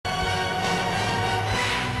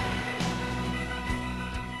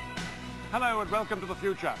Hello and welcome to the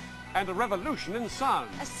future and a revolution in sound.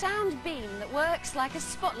 A sound beam that works like a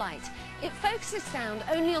spotlight. It focuses sound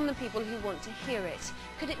only on the people who want to hear it.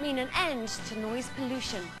 Could it mean an end to noise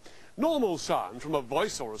pollution? Normal sound from a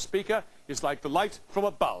voice or a speaker is like the light from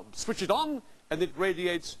a bulb. Switch it on and it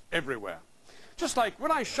radiates everywhere. Just like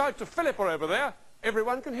when I shout to Philippa over there,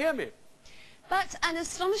 everyone can hear me. But an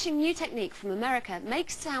astonishing new technique from America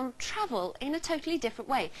makes sound travel in a totally different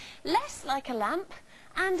way. Less like a lamp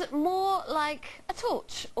and more like a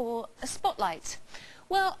torch or a spotlight.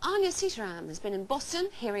 Well, Anya Sitaram has been in Boston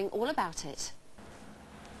hearing all about it.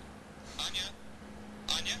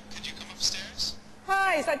 Anya, could you come upstairs?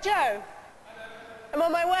 Hi, is that Joe? I'm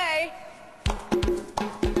on my way.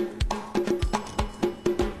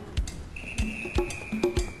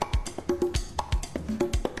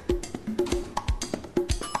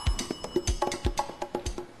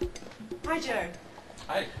 Hi, Joe.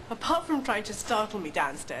 Hi. Apart from trying to startle me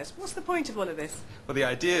downstairs, what's the point of all of this? Well, the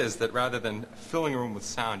idea is that rather than filling a room with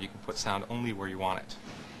sound, you can put sound only where you want it.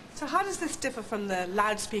 So how does this differ from the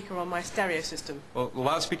loudspeaker on my stereo system? Well, the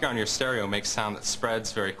loudspeaker on your stereo makes sound that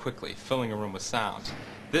spreads very quickly, filling a room with sound.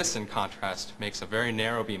 This, in contrast, makes a very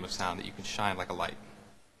narrow beam of sound that you can shine like a light.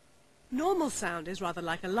 Normal sound is rather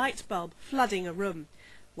like a light bulb flooding a room.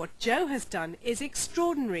 What Joe has done is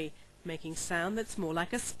extraordinary, making sound that's more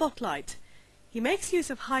like a spotlight. He makes use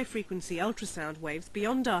of high-frequency ultrasound waves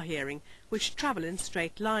beyond our hearing, which travel in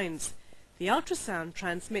straight lines. The ultrasound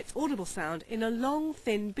transmits audible sound in a long,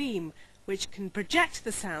 thin beam, which can project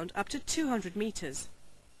the sound up to 200 meters.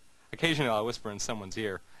 Occasionally I'll whisper in someone's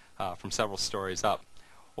ear from several stories up.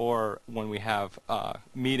 Or when we have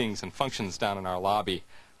meetings and functions down in our lobby,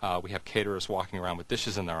 we have caterers walking around with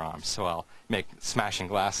dishes in their arms, so I'll make smashing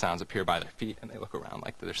glass sounds appear by their feet and they look around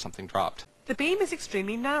like there's something dropped. The beam is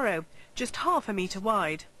extremely narrow, just half a meter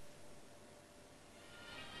wide.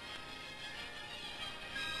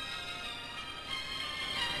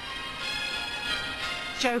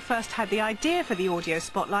 Joe first had the idea for the audio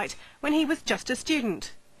spotlight when he was just a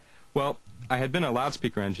student. Well, I had been a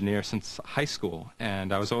loudspeaker engineer since high school,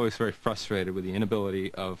 and I was always very frustrated with the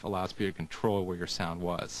inability of a loudspeaker to control where your sound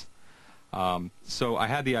was. So I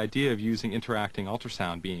had the idea of using interacting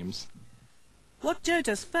ultrasound beams. What Joe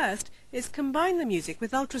does first is combine the music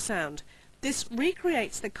with ultrasound. This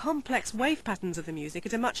recreates the complex wave patterns of the music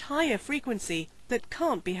at a much higher frequency that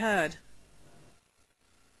can't be heard.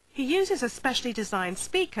 He uses a specially designed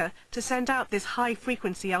speaker to send out this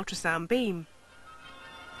high-frequency ultrasound beam.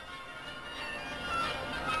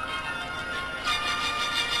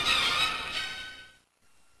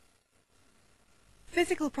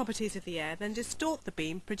 Physical properties of the air then distort the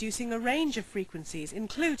beam, producing a range of frequencies,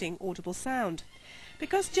 including audible sound.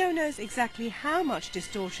 Because Joe knows exactly how much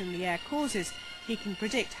distortion the air causes, he can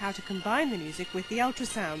predict how to combine the music with the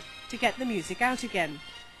ultrasound to get the music out again.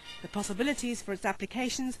 The possibilities for its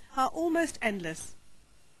applications are almost endless.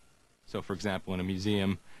 So, for example, in a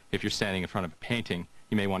museum, if you're standing in front of a painting,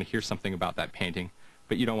 you may want to hear something about that painting,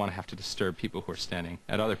 but you don't want to have to disturb people who are standing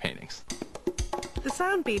at other paintings. The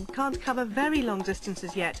sound beam can't cover very long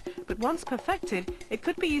distances yet, but once perfected, it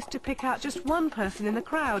could be used to pick out just one person in the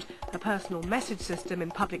crowd, a personal message system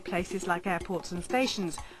in public places like airports and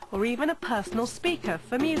stations, or even a personal speaker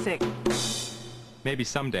for music. Maybe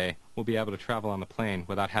someday we'll be able to travel on the plane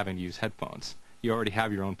without having to use headphones. You already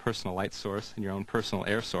have your own personal light source and your own personal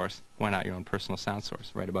air source. Why not your own personal sound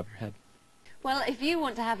source right above your head? Well, if you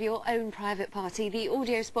want to have your own private party, the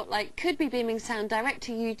Audio Spotlight could be beaming sound direct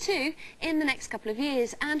to you too in the next couple of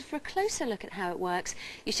years. And for a closer look at how it works,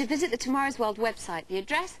 you should visit the Tomorrow's World website. The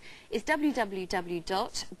address is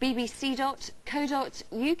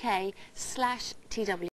www.bbc.co.uk/TW.